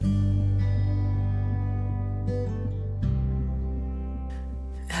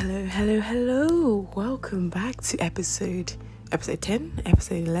Hello. Welcome back to episode 10,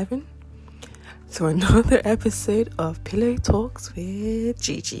 episode 11. So another episode of Pillow Talks with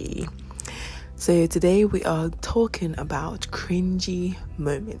Gigi. So today we are talking about cringy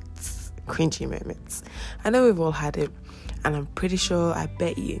moments. I know we've all had it, and I'm pretty sure, I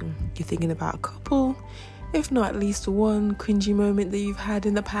bet you're thinking about a couple, if not at least one cringy moment that you've had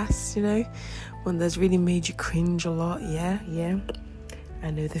in the past, one that's really made you cringe a lot. Yeah. I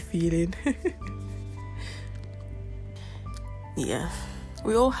know the feeling. Yeah,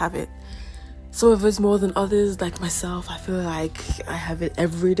 we all have it. Some of us more than others, like myself. I feel like I have it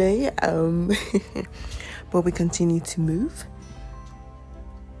every day. But we continue to move.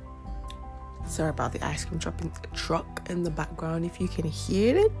 Sorry about the ice cream truck in the background. If you can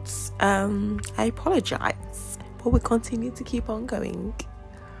hear it, I apologize. But we continue to keep on going.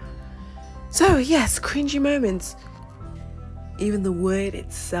 So yes, cringy moments. Even the word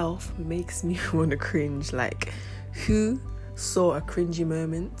itself makes me want to cringe. Like, who saw a cringy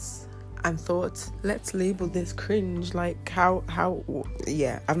moment and thought, let's label this cringe? Like, how?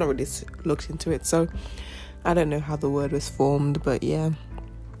 Yeah, I've not really looked into it, so I don't know how the word was formed, but yeah,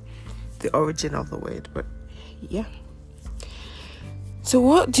 the origin of the word, but yeah. So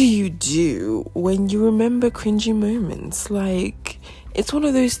what do you do when you remember cringy moments? Like, it's one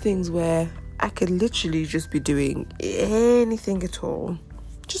of those things where I could literally just be doing anything at all.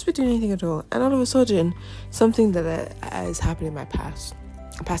 And all of a sudden, something that has happened in my past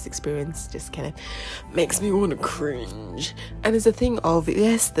experience just kind of makes me want to cringe. And it's a thing of,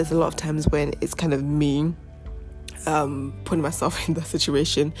 yes, there's a lot of times when it's kind of me putting myself in that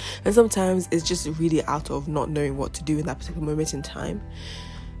situation. And sometimes it's just really out of not knowing what to do in that particular moment in time.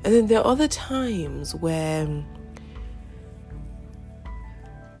 And then there are other times where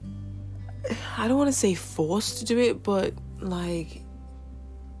I don't want to say forced to do it, but like,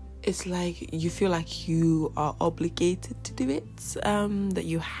 it's like you feel like you are obligated to do it, that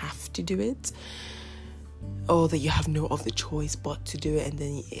you have to do it, or that you have no other choice but to do it, and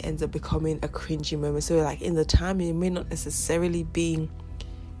then it ends up becoming a cringy moment. So like, in the time, it may not necessarily be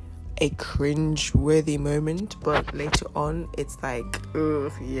a cringe-worthy moment, but later on, it's like,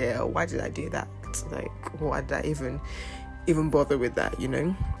 ugh, yeah, why did I do that? It's like, why did I even bother with that,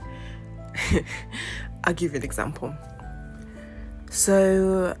 I'll give you an example.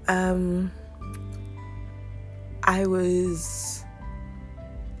 So I was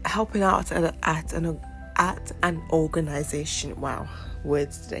helping out at an organization. Wow,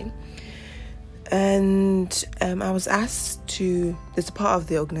 words today. And I was asked to. There's a part of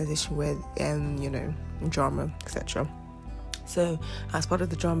the organization where drama, etc. So as part of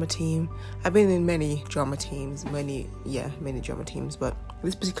the drama team, I've been in many drama teams, but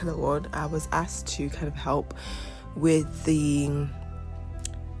this particular one, I was asked to kind of help with the,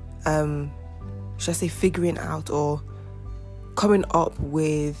 should I say, figuring out or coming up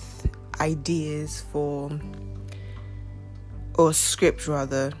with ideas or script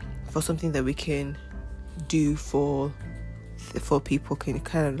rather, for something that we can do for people, can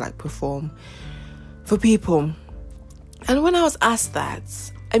kind of like perform for people. And when I was asked that,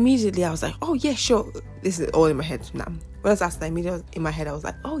 immediately I was like, oh yeah, sure. This is all in my head now. When I was asked that, immediately in my head I was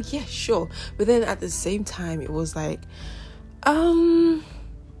like, oh yeah, sure. But then at the same time, it was like, I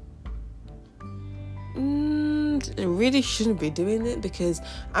really shouldn't be doing it, because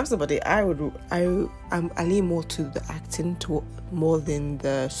I'm somebody, I lean more to the acting more than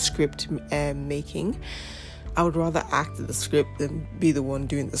the script making. I would rather act the script than be the one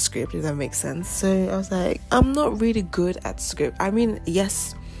doing the script, if that makes sense. So I was like, I'm not really good at script. I mean,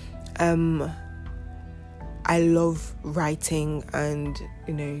 yes, I love writing and,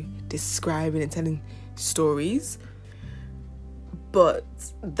 describing and telling stories, but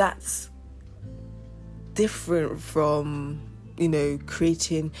that's different from,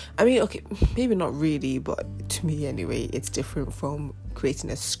 creating. I mean, okay, maybe not really, but to me anyway, it's different from creating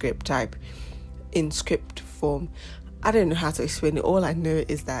a script type in script form. I don't know how to explain it. All I know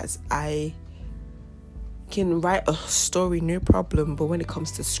is that I can write a story, no problem, but when it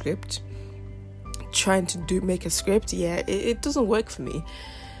comes to script, trying to make a script, it doesn't work for me.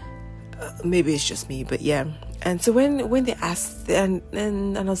 Maybe it's just me, but yeah. And so when they asked, and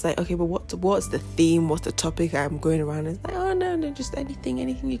I was like, okay, but what's the theme? What's the topic I'm going around? And it's like, oh no, just anything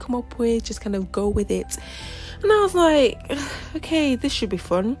you come up with, just kind of go with it. And I was like, okay, this should be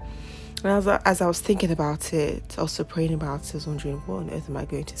fun. And as I was thinking about it, also praying about it, I was wondering, what on earth am I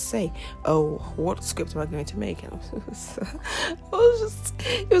going to say? Oh, what script am I going to make? And it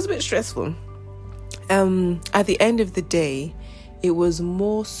was a bit stressful. At the end of the day, it was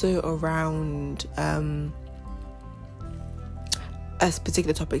more so around a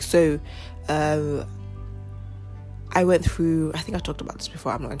particular topic. So I went through, I think I talked about this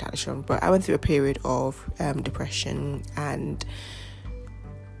before, I'm not entirely sure, but I went through a period of depression, and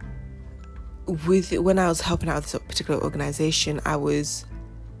when I was helping out this particular organization, I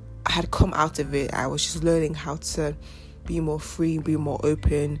had come out of it. I was just learning how to be more free, be more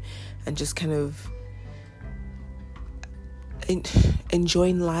open, and just kind of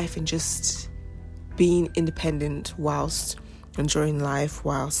enjoying life and just being independent whilst enjoying life,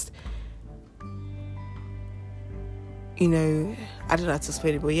 whilst, I don't know how to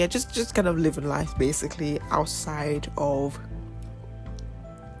explain it, but yeah, just kind of living life basically outside of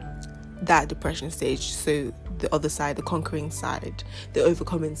that depression stage. So the other side, the conquering side, the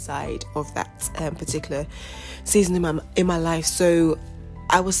overcoming side of that particular season in my life. So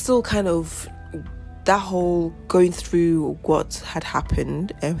I was still kind of that whole going through what had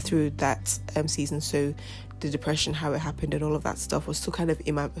happened through that season. So the depression, how it happened, and all of that stuff was still kind of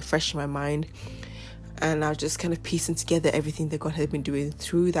fresh in my mind. And I was just kind of piecing together everything that God had been doing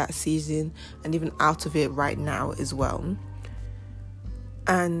through that season and even out of it right now as well.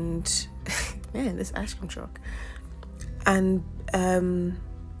 And man, this ice cream truck. And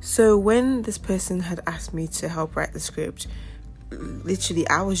so when this person had asked me to help write the script, literally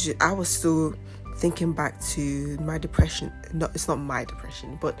I was still thinking back to my depression. No, it's not my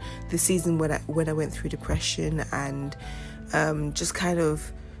depression, but the season when I went through depression, and just kind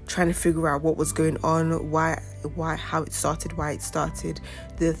of trying to figure out what was going on, how it started,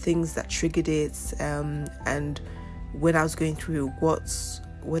 the things that triggered it, and when I was going through what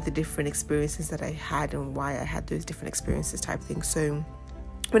were the different experiences that I had and why I had those different experiences type thing. So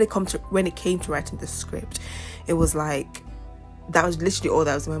when it came to writing the script, it was like that was literally all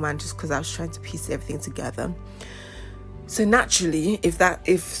that was in my mind, just because I was trying to piece everything together. So naturally,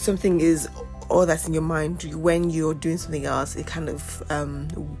 if something is all that's in your mind when you're doing something else, it kind of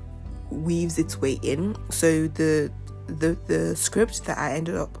weaves its way in. So the script that I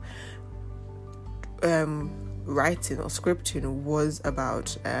ended up writing or scripting was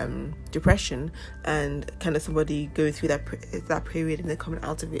about depression and kind of somebody going through that period and then coming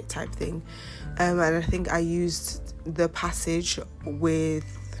out of it type thing. And I think I used the passage with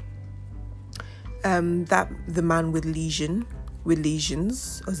that the man with lesions,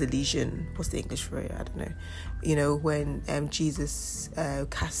 or is it lesion? What's the English for it? I don't know. When Jesus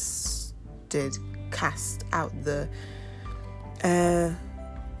cast out the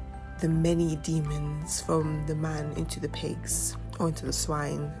many demons from the man into the pigs or into the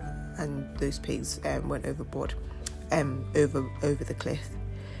swine, and those pigs went overboard, over the cliff.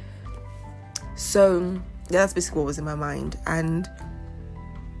 So that's basically what was in my mind, and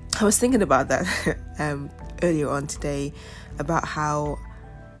I was thinking about that earlier on today, about how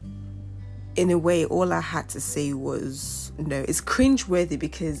in a way all I had to say was no. It's cringeworthy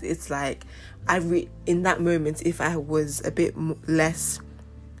because it's like in that moment, if I was a bit less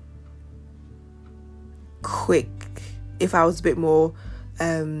quick, if I was a bit more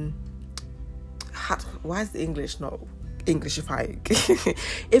why is the English not Englishifying?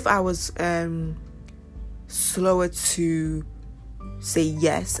 If I was slower to say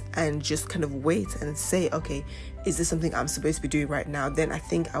yes and just kind of wait and say, okay, is this something I'm supposed to be doing right now, then I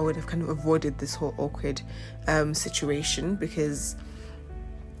think I would have kind of avoided this whole awkward situation. Because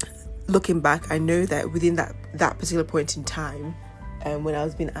looking back, I know that within that particular point in time, when I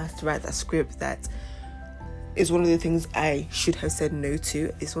was being asked to write that script, that is one of the things I should have said no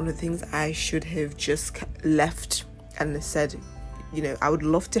to. It's one of the things I should have just left and said, I would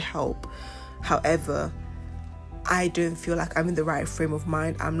love to help, however, I don't feel like I'm in the right frame of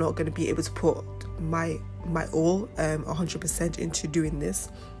mind. I'm not going to be able to put my all 100% into doing this,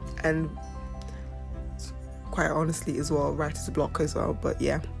 and quite honestly as well, writer's block as well. But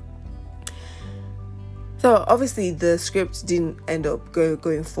yeah, so obviously the script didn't end up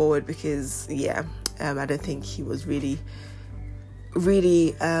going forward because I don't think he was really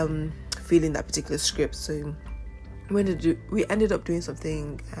feeling that particular script. So we ended up doing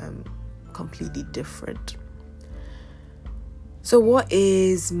something completely different. So what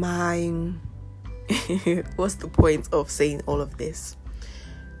is what's the point of saying all of this?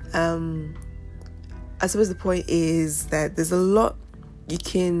 I suppose the point is that there's a lot you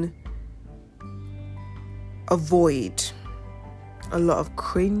can avoid, a lot of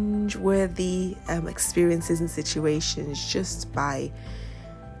cringe-worthy experiences and situations just by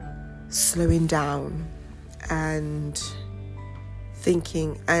slowing down and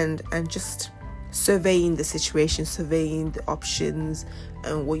thinking and just surveying the situation, surveying the options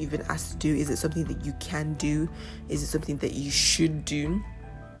and what you've been asked to do. Is it something that you can do? Is it something that you should do?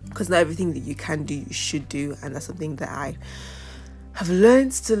 Because not everything that you can do, you should do. And that's something that I've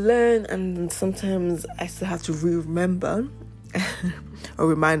learned to learn, and sometimes I still have to remember or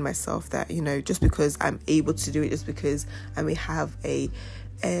remind myself that, you know, just because I'm able to do it, just because I may have a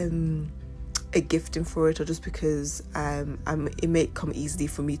gifting for it, or just because it may come easily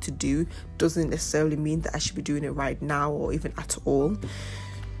for me to do, doesn't necessarily mean that I should be doing it right now or even at all.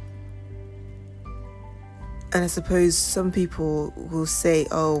 And I suppose some people will say,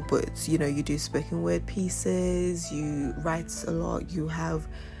 oh, but, you know, you do spoken word pieces, you write a lot, you have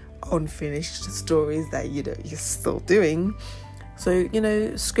unfinished stories that, you know, you're still doing. So, you know,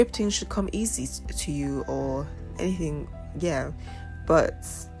 scripting should come easy to you or anything. Yeah. But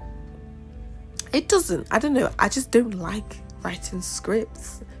it doesn't. I don't know. I just don't like writing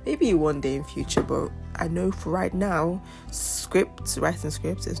scripts. Maybe one day in future, but I know for right now, writing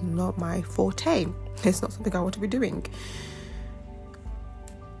scripts is not my forte. It's not something I want to be doing.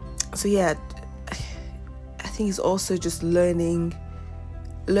 So yeah, I think it's also just learning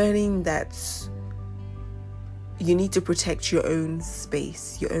that you need to protect your own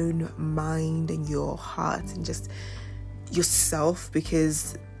space, your own mind and your heart and just yourself,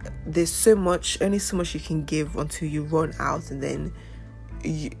 because there's only so much you can give until you run out, and then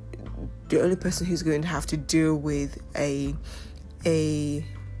the only person who's going to have to deal with a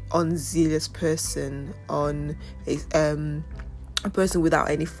unzealous person, a person without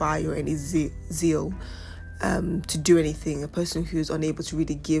any fire or any zeal to do anything, a person who's unable to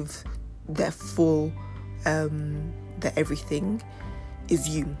really give their full their everything, is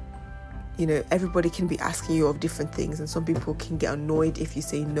you. You know, everybody can be asking you of different things, and some people can get annoyed if you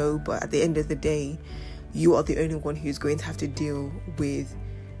say no, but at the end of the day, you are the only one who's going to have to deal with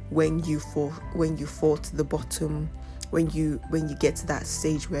when you fall to the bottom, when you get to that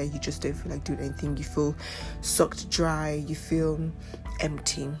stage where you just don't feel like doing anything, you feel sucked dry, you feel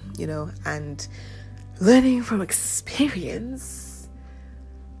empty, you know. And learning from experience,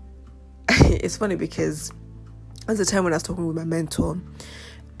 it's funny because there's a time when I was talking with my mentor,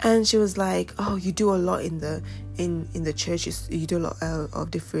 and she was like, oh, you do a lot in the church, you do a lot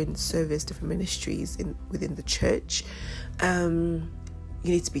of different ministries within the church. You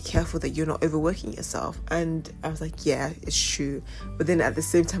need to be careful that you're not overworking yourself. And I was like, yeah, it's true. But then at the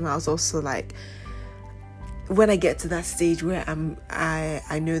same time, I was also like, when I get to that stage where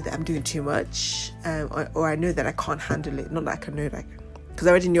I know that I'm doing too much, or I know that I can't handle it, not that I can know that, because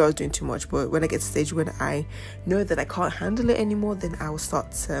I already knew I was doing too much, but when I get to the stage when I know that I can't handle it anymore, then I will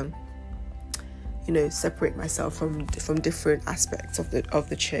start to, you know, separate myself from different aspects of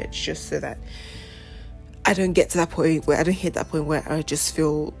the church, just so that I don't get to that point where I don't hit that point where I just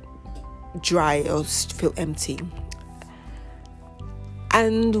feel dry or feel empty.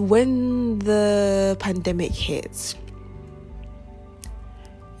 And when the pandemic hit,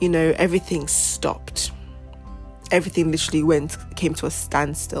 you know, everything stopped. Everything literally came to a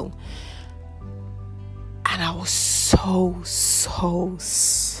standstill. And I was so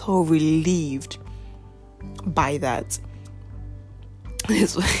relieved by that.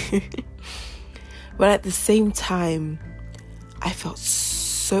 But at the same time, I felt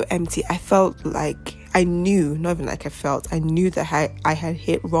so empty. I felt like I knew that I had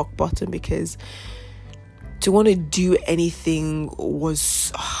hit rock bottom, because to want to do anything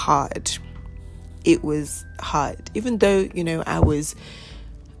was hard. It was hard. Even though, you know, I was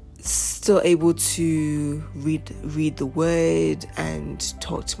still able to read the word and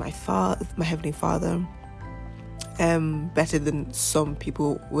talk to my Heavenly Father, better than some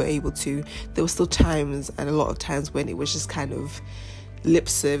people were able to. There were still times, and a lot of times, when it was just kind of lip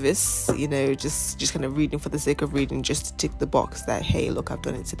service, you know, just kind of reading for the sake of reading, just to tick the box that, hey, look, I've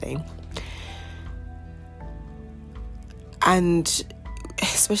done it today. And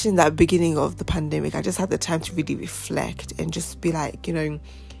especially in that beginning of the pandemic, I just had the time to really reflect and just be like, you know,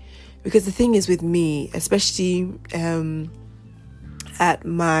 because the thing is with me, especially at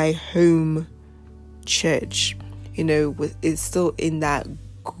my home church, you know, it's still in that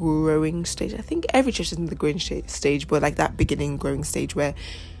growing stage. I think every church is in the growing stage, but like that beginning growing stage where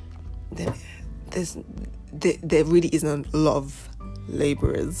there really isn't a lot of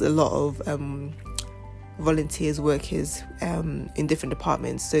laborers, a lot of volunteers, workers in different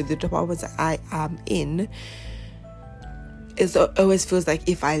departments. So the departments that I am in, it always feels like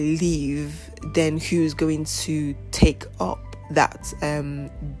if I leave, then who's going to take up that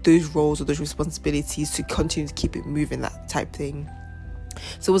those roles or those responsibilities to continue to keep it moving, that type thing.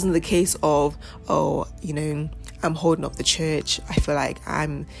 So it wasn't the case of, oh, you know, I'm holding up the church. I feel like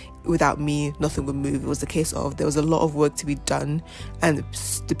without me, nothing would move. It was a case of there was a lot of work to be done, and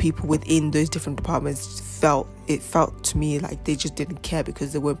the people within those different departments felt to me like they just didn't care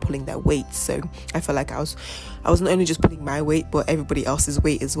because they weren't pulling their weight. So I felt like I was not only just pulling my weight, but everybody else's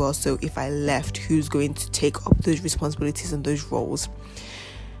weight as well. So if I left, who's going to take up those responsibilities and those roles?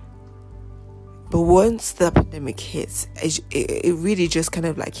 But once the pandemic hit, it really just kind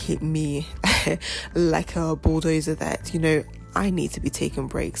of like hit me like a bulldozer that, I need to be taking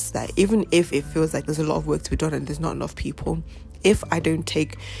breaks. That even if it feels like there's a lot of work to be done and there's not enough people, if I don't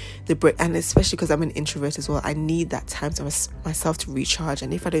take the break, and especially because I'm an introvert as well, I need that time to myself to recharge.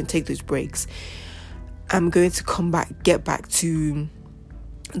 And if I don't take those breaks, I'm going to get back to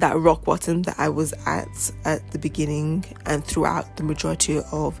that rock bottom that I was at the beginning and throughout the majority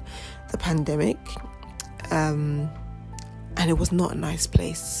of the pandemic. And it was not a nice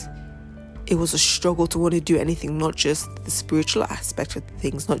place. It was a struggle to want to do anything, not just the spiritual aspect of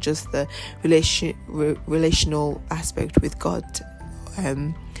things, not just the relational aspect with God.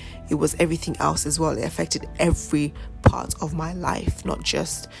 It was everything else as well. It affected every part of my life, not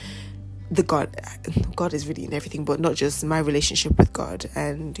just the God is really in everything, but not just my relationship with God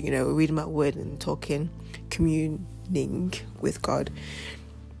and, reading my word and communing with God.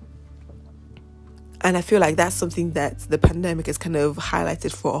 And I feel like that's something that the pandemic has kind of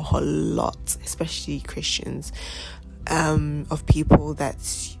highlighted for a whole lot, especially Christians, of people,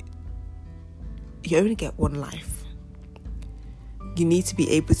 that you only get one life. You need to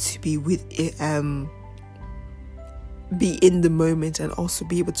be able to be be in the moment and also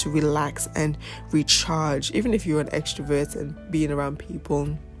be able to relax and recharge. Even if you're an extrovert and being around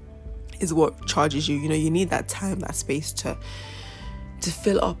people is what charges you, you need that time, that space to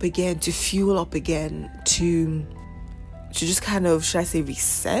fill up again, to fuel up again, to just kind of, should I say,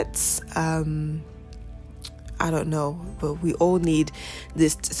 reset? I don't know, but we all need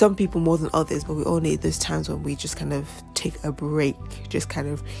this. Some people more than others, but we all need those times when we just kind of take a break, just kind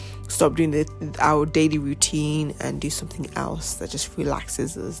of stop doing our daily routine and do something else that just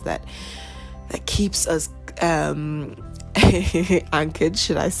relaxes us, that keeps us anchored,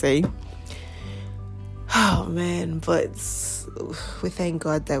 should I say. Oh man, but we thank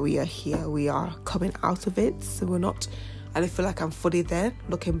God that we are here. We are coming out of it. So I don't feel like I'm fully there.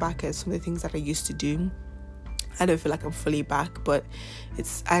 Looking back at some of the things that I used to do, I don't feel like I'm fully back, but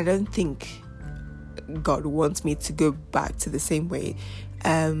I don't think God wants me to go back to the same way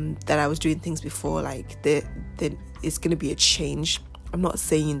that I was doing things before. Like it's going to be a change. I'm not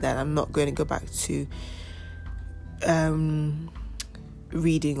saying that I'm not going to go back to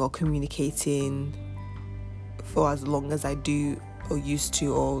reading or communicating for as long as I do or used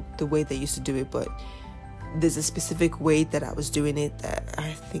to, or the way they used to do it, but there's a specific way that I was doing it that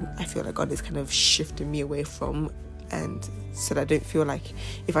I feel like God is kind of shifting me away from, and so that I don't feel like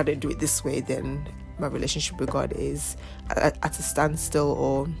if I don't do it this way, then my relationship with God is at a standstill,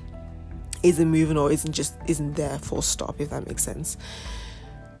 or isn't moving, or isn't there, full stop, if that makes sense.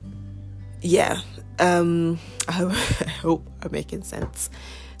 Yeah, I hope I'm making sense.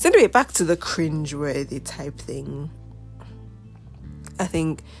 So anyway, back to the cringeworthy type thing. I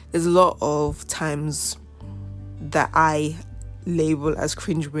think there's a lot of times that I label as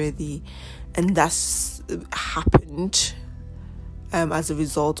cringeworthy, and that's happened as a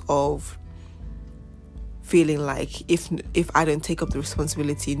result of feeling like if I don't take up the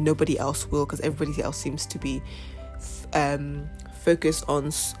responsibility, nobody else will, because everybody else seems to be focused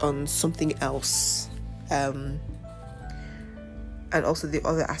on something else. And also the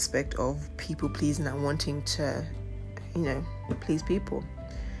other aspect of people pleasing and wanting to, please people.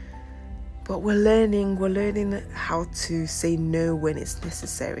 But we're learning how to say no when it's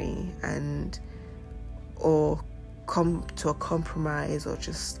necessary, or come to a compromise, or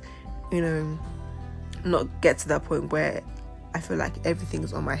just, not get to that point where I feel like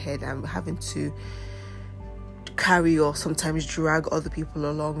everything's on my head and I'm having to carry or sometimes drag other people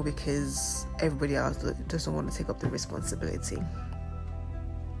along because everybody else doesn't want to take up the responsibility.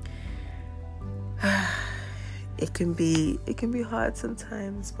 It can be hard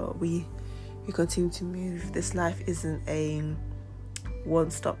sometimes, but we continue to move. This life isn't a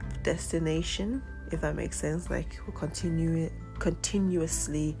one-stop destination, if that makes sense. Like, we're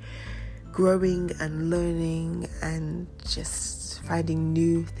continuously growing and learning and just finding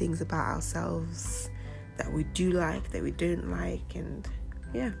new things about ourselves that we do like, that we don't like, and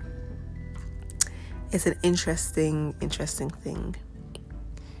yeah, it's an interesting thing.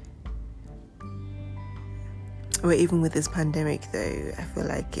 But even with this pandemic though, I feel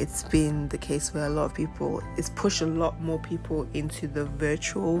like it's been the case where it's pushed a lot more people into the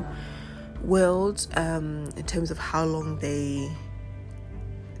virtual world, in terms of how long they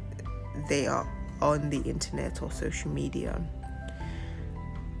are on the internet or social media.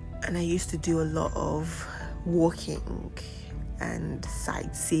 And I used to do a lot of walking and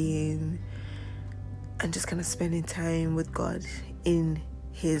sightseeing and just kind of spending time with God in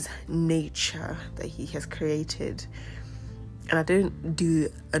his nature that he has created. And I don't do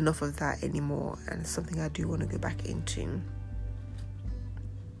enough of that anymore, and it's something I do want to go back into.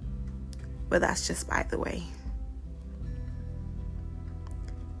 But that's just by the way.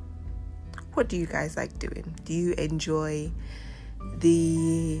 What do you guys like doing? Do you enjoy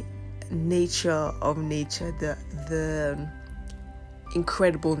the nature of nature, the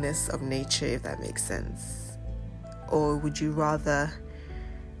incredibleness of nature, if that makes sense? Or would you rather,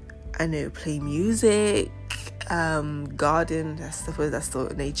 play music, garden? I suppose that's still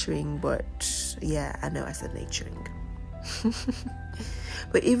naturing, but yeah, I know I said naturing.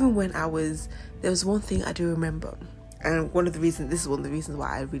 But even when there was one thing I do remember, and this is one of the reasons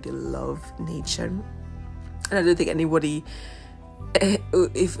why I really love nature. And I don't think anybody,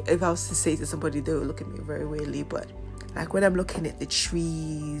 if I was to say to somebody, they would look at me very weirdly, but like when I'm looking at the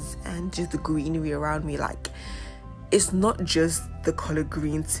trees and just the greenery around me, like it's not just the color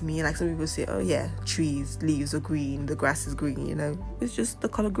green to me. Like some people say, oh yeah, trees, leaves are green, the grass is green, it's just the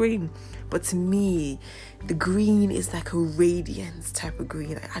color green. But to me, the green is like a radiance type of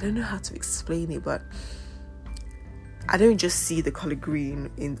green. I don't know how to explain it, but I don't just see the color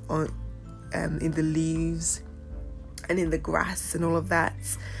green in the leaves and in the grass and all of that,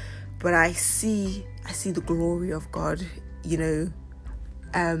 but I see the glory of God,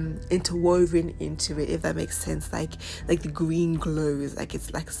 interwoven into it, if that makes sense. Like the green glows, like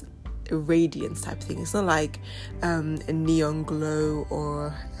it's like a radiance type thing. It's not like a neon glow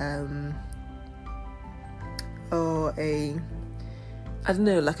or a, I don't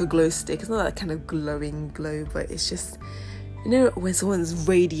know, like a glow stick. It's not that kind of glowing glow, but it's just, when someone's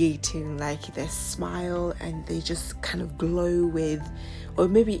radiating like their smile and they just kind of glow with, or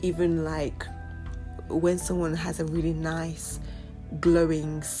maybe even like when someone has a really nice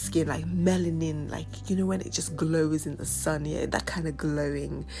glowing skin, like melanin, like when it just glows in the sun, yeah, that kind of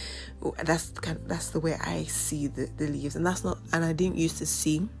glowing. That's the way I see the leaves, and I didn't used to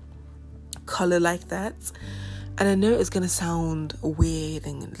see color like that. And I know it's gonna sound weird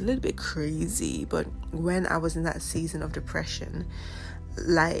and a little bit crazy, but when I was in that season of depression,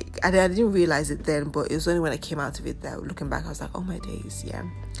 like I didn't realize it then, but it was only when I came out of it that, looking back, I was like, oh my days, yeah.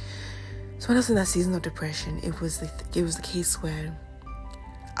 So when I was in that season of depression, it was the case where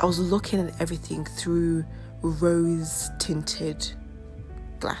I was looking at everything through rose tinted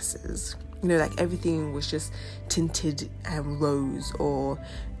glasses. Like everything was just tinted rose, or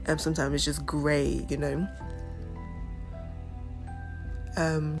sometimes it's just grey,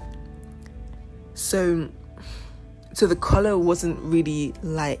 So the color wasn't really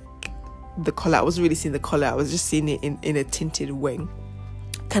like the color. I wasn't really seeing the color. I was just seeing it in a tinted way.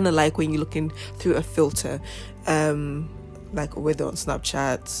 Kind of like when you're looking through a filter, like whether on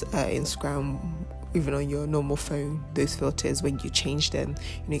Snapchat, Instagram, even on your normal phone, those filters, when you change them,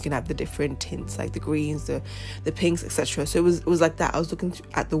 you can have the different tints, like the greens, the pinks, etc. So it was like that. I was looking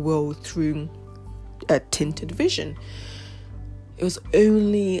at the world through a tinted vision. It was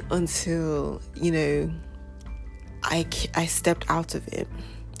only until, I stepped out of it.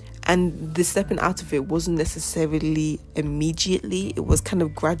 And the stepping out of it wasn't necessarily immediately. It was kind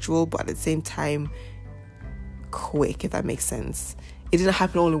of gradual, but at the same time, quick, if that makes sense. It didn't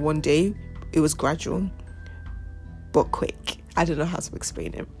happen all in one day. It was gradual, but quick. I don't know how to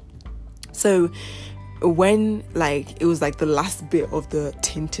explain it. So when it was like the last bit of the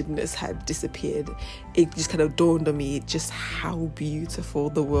tintedness had disappeared, it just kind of dawned on me just how beautiful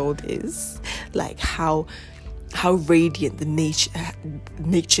the world is, like how radiant the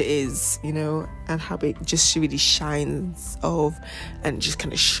nature is, and how it just really shines off and just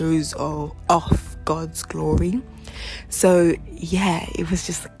kind of shows off God's glory. So yeah, it was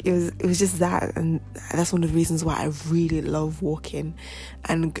just that, and that's one of the reasons why I really love walking,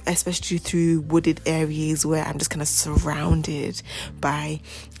 and especially through wooded areas where I'm just kind of surrounded by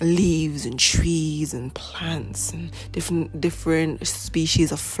leaves and trees and plants and different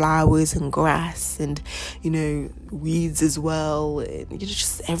species of flowers and grass and weeds as well, and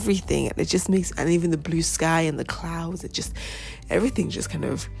just everything. And it just makes, and even the blue sky and the clouds, everything just kind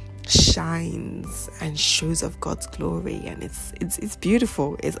of shines and shows off God's glory, and it's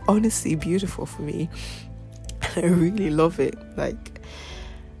beautiful. It's honestly beautiful for me. I really love it. Like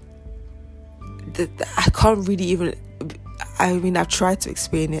I can't really even, I've tried to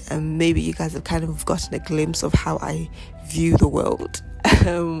explain it, and maybe you guys have kind of gotten a glimpse of how I view the world.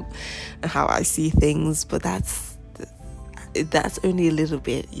 and how I see things, but that's only a little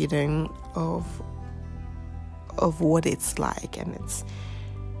bit, you know, of what it's like. And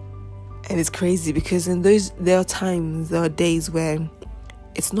it's crazy because there are days where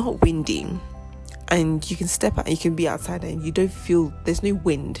it's not windy and you can step out, you can be outside and you don't feel, there's no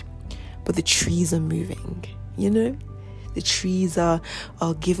wind, but the trees are moving, you know. The trees are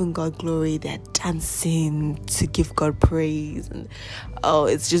giving God glory. They're dancing to give God praise. And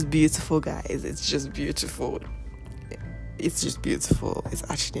it's just beautiful, guys. It's just beautiful. It's just beautiful. It's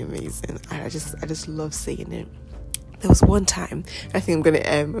actually amazing. I just love seeing it. There was one time, I think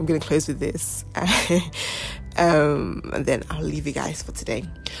I'm gonna close with this, and then I'll leave you guys for today.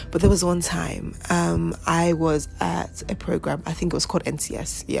 But there was one time, I was at a program. I think it was called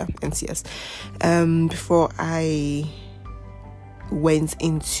NCS. Yeah, NCS. Before I went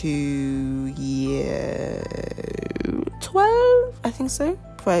into year 12, I think so.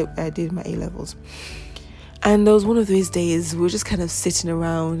 Before I did my A-levels. And there was one of those days we were just kind of sitting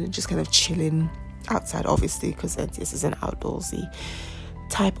around and just kind of chilling outside, obviously, because NCS is an outdoorsy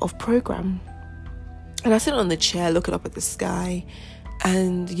type of program. And I sit on the chair looking up at the sky,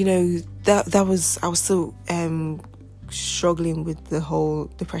 and you know, I was still struggling with the whole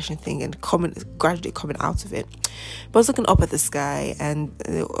depression thing and gradually coming out of it. But I was looking up at the sky, and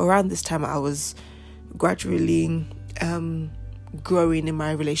around this time I was gradually growing in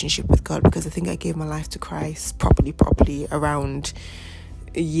my relationship with God, because I think I gave my life to Christ properly around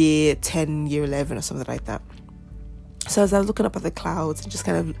year 10, year 11 or something like that. So as I was looking up at the clouds and just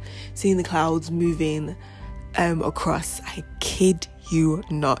kind of seeing the clouds moving across, I kid you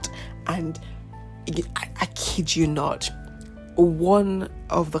not, and I kid you not, one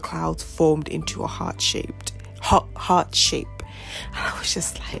of the clouds formed into a heart shape, and I was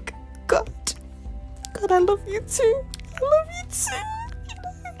just like, God, I love you too. You know?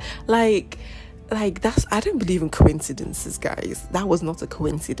 Like that's, I don't believe in coincidences, guys. That was not a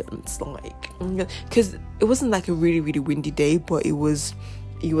coincidence, because it wasn't like a really, really windy day, but it was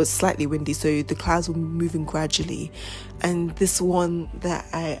slightly windy, so the clouds were moving gradually, and this one that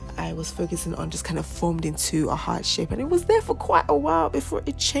I was focusing on just kind of formed into a heart shape, and it was there for quite a while before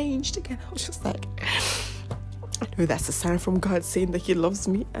it changed again. I was just like, I know that's a sign from God saying that He loves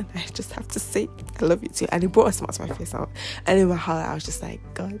me, and I just have to say I love you too. And it brought a smile to my face out, and in my heart I was just like,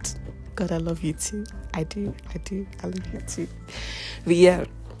 God, I love you too. I do, I love you too. But yeah,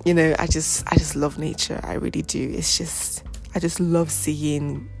 you know, I just love nature. I really do. It's just, I just love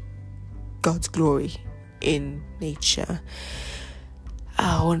seeing God's glory in nature.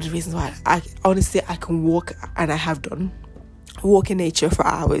 One of the reasons why I can walk, and I have walk in nature for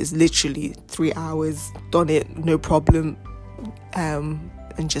hours, literally 3 hours, done it, no problem. And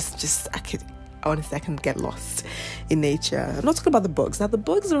just I can get lost in nature. I'm not talking about the bugs. Now the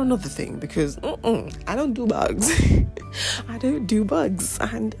bugs are another thing, because I don't do bugs. I don't do bugs,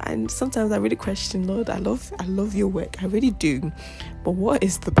 and sometimes I really question, Lord, I love your work, I really do, but what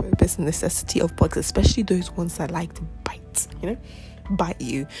is the purpose and necessity of bugs, especially those ones that like to bite, you know, bite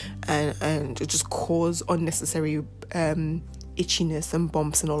you and just cause unnecessary itchiness and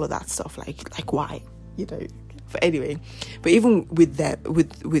bumps and all of that stuff, like why, you know. But anyway, but even with that,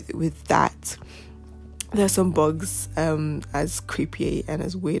 with that, there are some bugs, as creepy and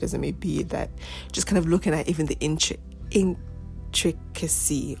as weird as it may be, that just kind of looking at even the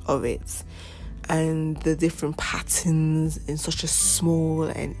intricacy of it and the different patterns in such a small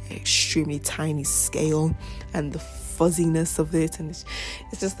and extremely tiny scale, and the fuzziness of it, and it's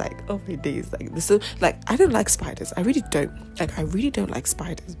just like, oh my days, like this. So, like, I don't like spiders. I really don't like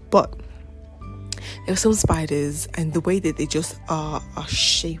spiders, but there are some spiders, and the way that they just are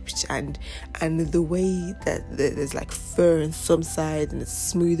shaped, and the way that there's like fur on some sides and it's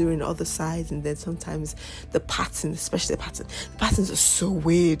smoother on other sides, and then sometimes the pattern, especially the patterns are so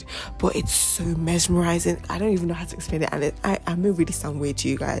weird, but it's so mesmerizing. I don't even know how to explain it, and I may really sound weird to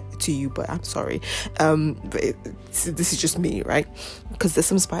you, but I'm sorry. But this is just me, right? Because there's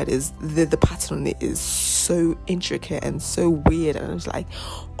some spiders, the pattern on it is so intricate and so weird, and I was like,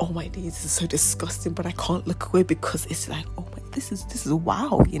 oh my days, this is so disgusting, but I can't look away because it's like, oh my, this is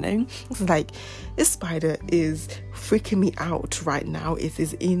wow, you know. It's like, this spider is freaking me out right now. It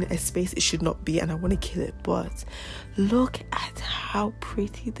is in a space it should not be, and I want to kill it, but look at how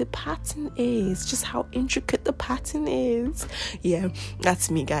pretty the pattern is, just how intricate the pattern is. Yeah, that's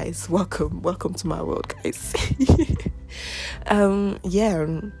me, guys. Welcome to my world, guys. Yeah,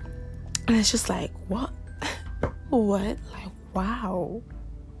 and it's just like, what, like, wow,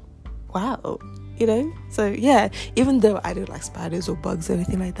 you know. So yeah, even though I don't like spiders or bugs or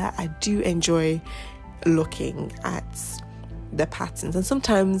anything like that, I do enjoy looking at the patterns. And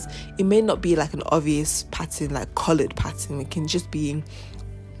sometimes it may not be like an obvious pattern, like colored pattern. It can just be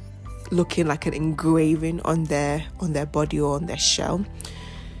looking like an engraving on their body or on their shell.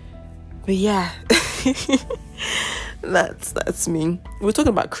 But yeah, that's me. We're talking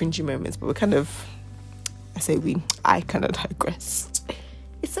about cringy moments, but I kind of digressed.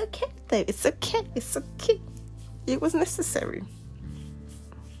 It's okay though. It's okay. It was necessary.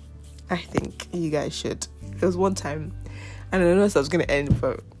 I think you guys should. There was one time, and I don't know if I was going to end,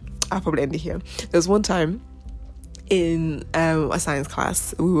 but I'll probably end it here. There was one time in a science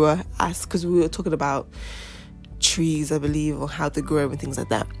class, we were asked, because we were talking about trees, I believe, or how they grow and things like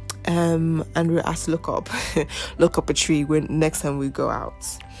that. And we were asked to look up a tree when next time we go out.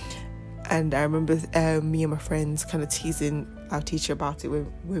 And I remember me and my friends kind of teasing our teacher about it when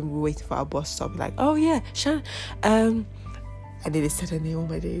we were waiting for our bus stop. Like, oh yeah, Shan, I nearly said her name all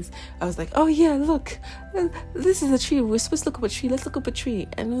my days. I was like, oh yeah, look, this is a tree. We're supposed to look up a tree. Let's look up a tree.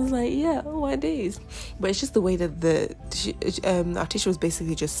 And I was like, yeah, all my days. But it's just the way that our teacher was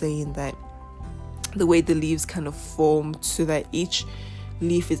basically just saying that the way the leaves kind of form so that each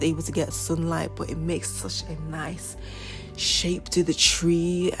leaf is able to get sunlight, but it makes such a nice shape to the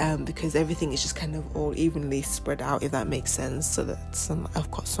tree, because everything is just kind of all evenly spread out, if that makes sense, so that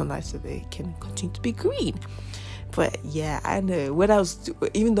I've got sunlight so they can continue to be green. But yeah, I know when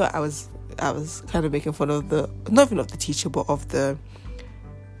even though I was kind of making fun of not even of the teacher, but of it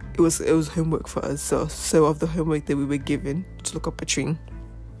was homework for us, so of the homework that we were given to look up a tree,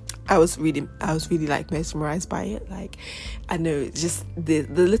 I was really like mesmerized by it. Like, I know, just the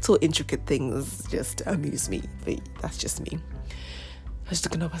little intricate things just amuse me, but that's just me. I was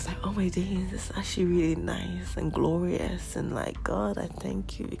looking up, I was like, oh my days, this is actually really nice and glorious, and like, God, I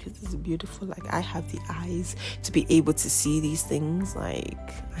thank you, because it's beautiful. Like, I have the eyes to be able to see these things. Like,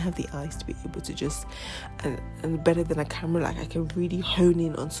 I have the eyes to be able to just, and better than a camera, like I can really hone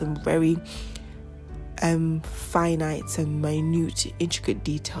in on some very finite and minute, intricate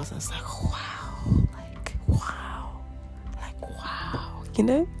details. I was like, wow, you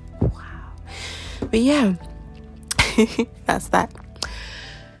know, wow. But yeah, that's that.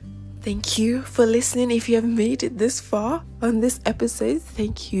 Thank you for listening. If you have made it this far on this episode,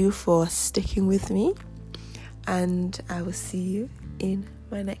 thank you for sticking with me, and I will see you in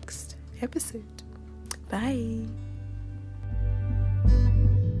my next episode. Bye.